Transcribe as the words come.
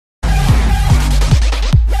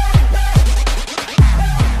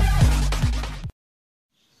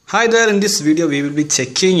Hi there, in this video we will be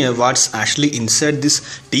checking what's actually inside this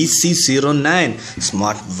DZ09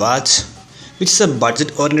 smartwatch, which is a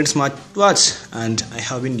budget oriented smartwatch and I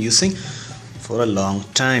have been using for a long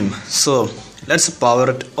time. So let's power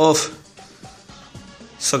it off.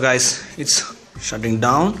 So guys, it's shutting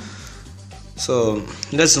down. So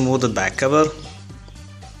let's remove the back cover.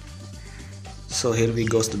 So here we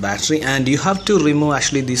goes the battery, and you have to remove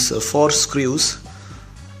actually these 4 screws.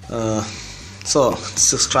 So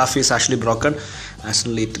the strap is actually broken.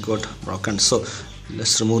 Actually it got broken, so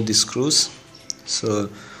let's remove these screws. So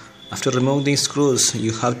after removing these screws,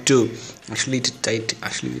 you have to actually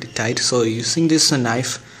very tight. So using this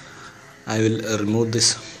knife, I will remove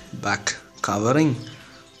this back covering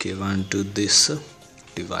given to this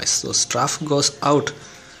device. So strap goes out,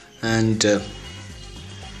 and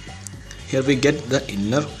here we get the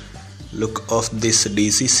inner look of this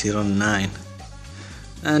DZ09.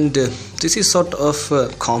 And this is sort of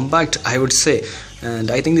compact, I would say,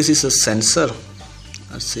 and I think this is a sensor,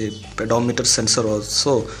 let's say pedometer sensor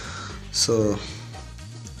also. So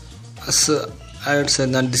as I would say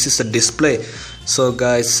that this is a display. So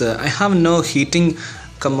guys, I have no heating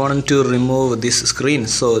component to remove this screen,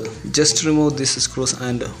 so just remove these screws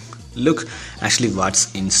and look actually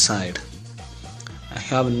what's inside. I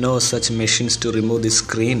have no such machines to remove this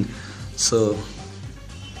screen, so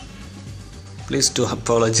please do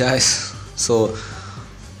apologize. So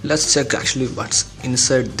let's check actually what's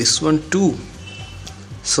inside this one too.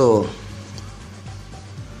 So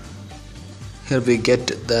here we get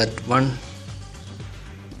that one.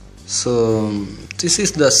 So this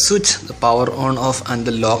is the switch, the power on off and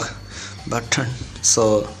the lock button.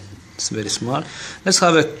 So it's very small. Let's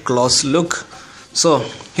have a close look. So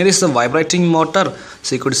here is the vibrating motor,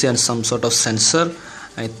 so you could see, and some sort of sensor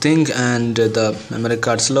I think, and the memory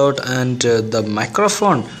card slot, and the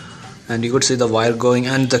microphone, and you could see the wire going,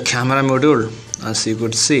 and the camera module. As you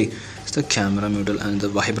could see, it's the camera module, and the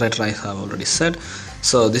vibrator I have already said.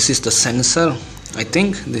 So this is the sensor. I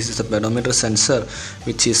think this is the pedometer sensor,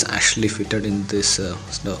 which is actually fitted in this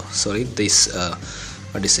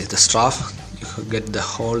what is it, the strap. You get the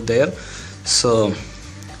hole there. So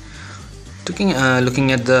looking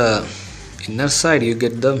at the inner side, you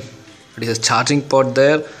get the a charging port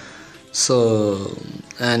there. So,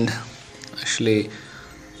 and actually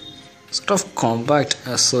sort of compact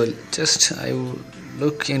as well. Just I will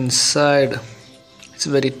look inside. It's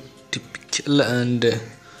very typical, and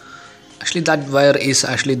actually that wire is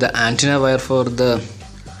actually the antenna wire for the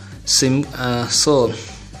SIM. So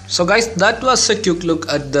guys, that was a quick look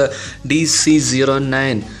at the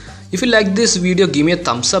DZ09. If you like this video, give me a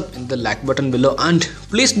thumbs up in the like button below, and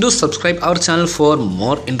please do subscribe our channel for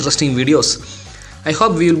more interesting videos. I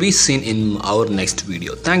hope we will be seen in our next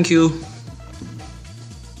video. Thank you.